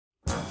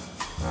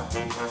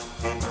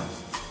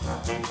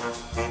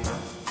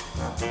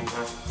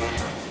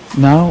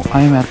Now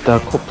I'm at the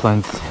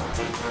Copeland.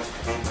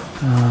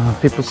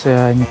 People say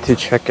I need to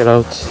check it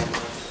out,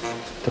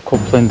 the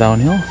Copeland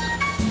downhill.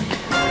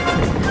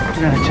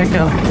 We're gonna check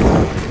out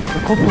the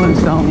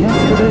Copeland's downhill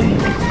today.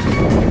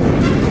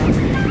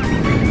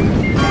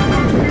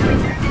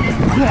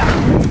 Yeah.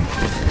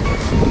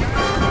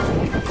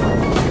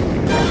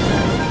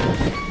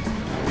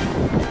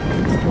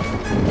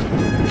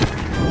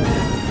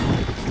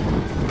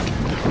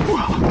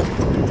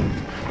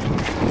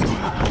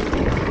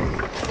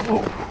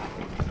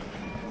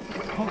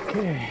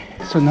 Okay,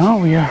 so now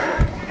we are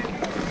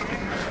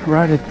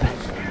right at the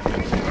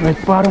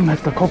right bottom at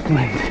the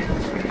Copeland.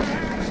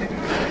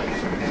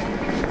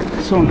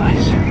 So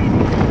nice.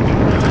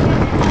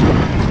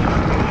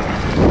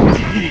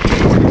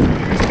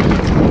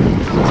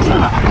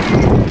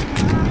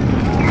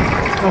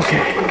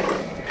 Okay.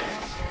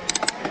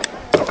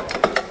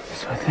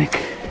 So I think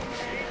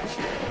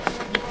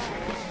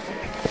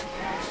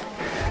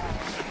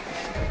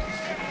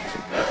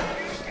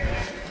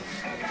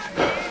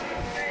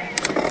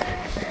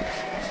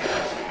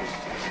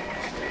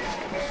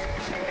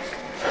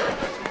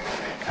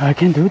I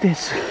can do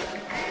this.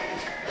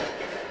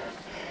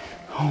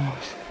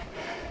 Almost.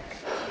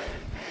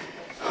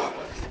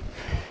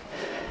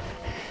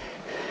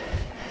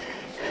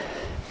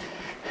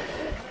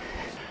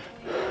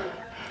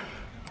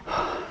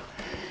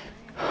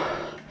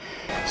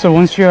 So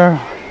once you're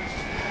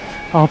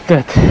up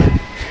that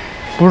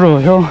brutal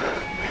hill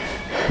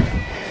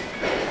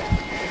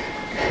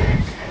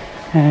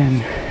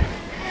and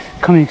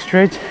coming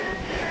straight,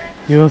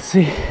 you'll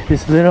see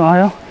this little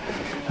aisle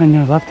on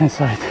your left hand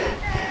side.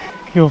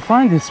 You'll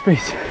find this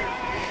space.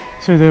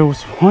 So there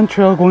was one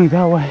trail going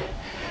that way,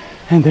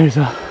 and there's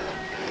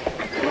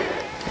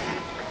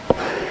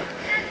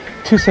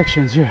two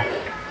sections here.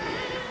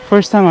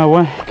 First time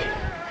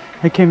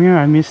I came here,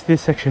 I missed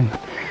this section.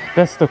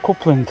 That's the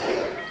Copeland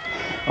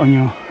on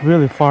your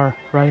really far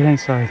right hand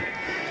side.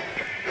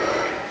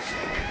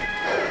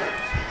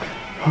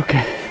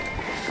 Okay,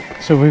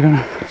 so we're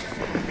gonna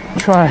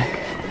try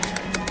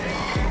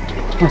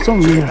some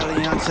meter.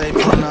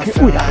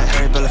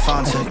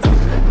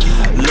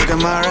 Look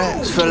at my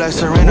racks, feel like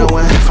Serena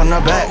went from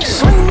the back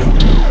swing.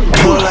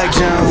 Pull like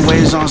Jim,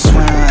 waves on swim,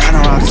 and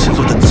I rock Timbs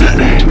with the tech.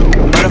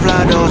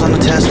 Butterfly doors on the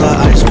Tesla,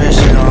 I just spend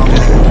shit on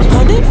gas.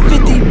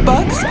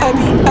 $150, I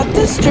be at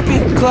the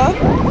stripping club.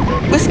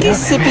 Whiskey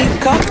sipping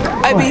cup,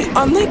 I be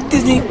on like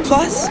Disney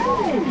Plus.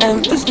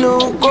 And there's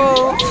no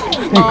growth,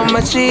 all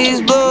my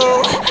cheese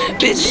blow.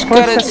 Bitch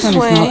got a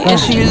twin, and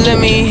she let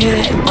me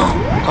hit it.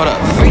 Hold up.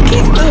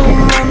 Freaky little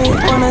mommy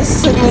wanna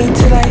suck me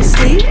till I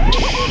sleep.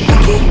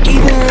 I can't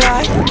even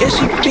lie, yeah,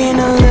 she being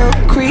a little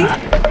creep.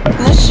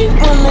 Now she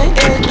wanna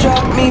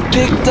airdrop me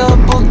big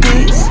double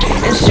D's.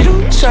 And she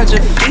don't charge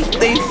a fee,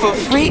 they for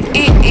free.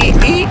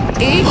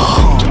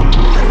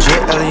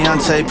 Drip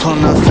Eliante,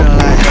 pulling up, feeling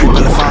like Harry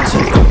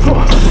Belafonte.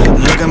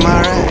 Look at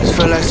my racks,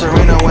 feel like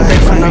Serena went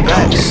from the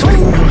back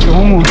swing.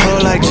 Pull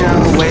like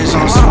Jim, waves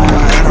on swim,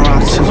 and I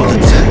rock Timbs with the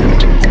tech.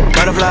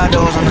 Butterfly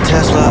doors on the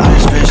Tesla, I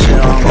just spend shit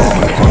on gas.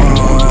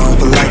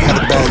 Feel like how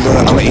the bad look,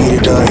 I'ma eat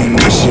it up, and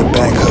this shit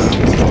back up.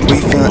 We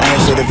feelin'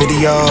 ass to the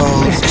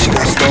videos, she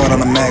got started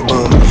on a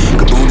MacBook.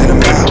 Kaboom in the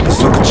mouth,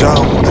 it's like a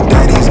joke. Her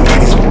daddy's man,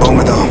 he's a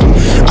boomer though.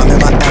 I'm in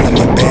my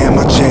element, band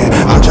my chair.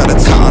 I try to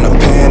tie on a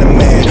pan of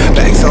man.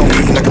 Bags on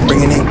me like I'm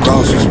bringing in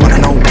groceries. Wanna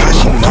know why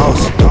she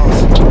knows.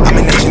 I'm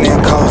an engineer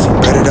cozy,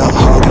 bread it up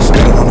hard,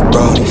 spit it on the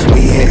brodies.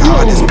 We hit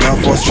hard, this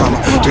blunt force trauma.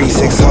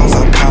 3-6 hoes,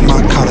 I pound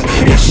my collar.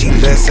 And she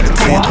less at a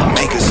 10, I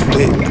make her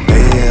split the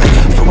bed.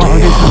 For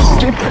real.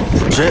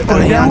 Drip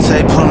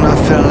Eliante, pulling up,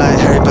 feeling like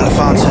Harry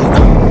Belafonte.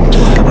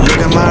 Look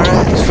at my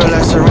racks, feel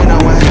like Serena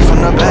went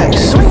from the back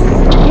swing.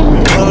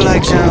 Pull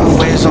like Jim,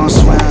 waves on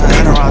swim,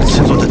 and I rock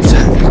Timbs with the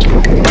tech.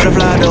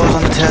 Butterfly doors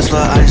on the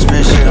Tesla, I just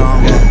spend shit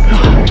on gas.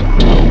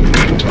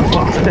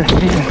 Wow, that's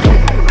decent.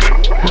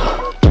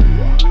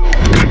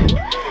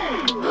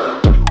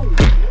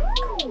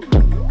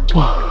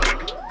 Wow.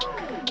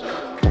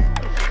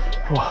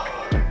 Wow.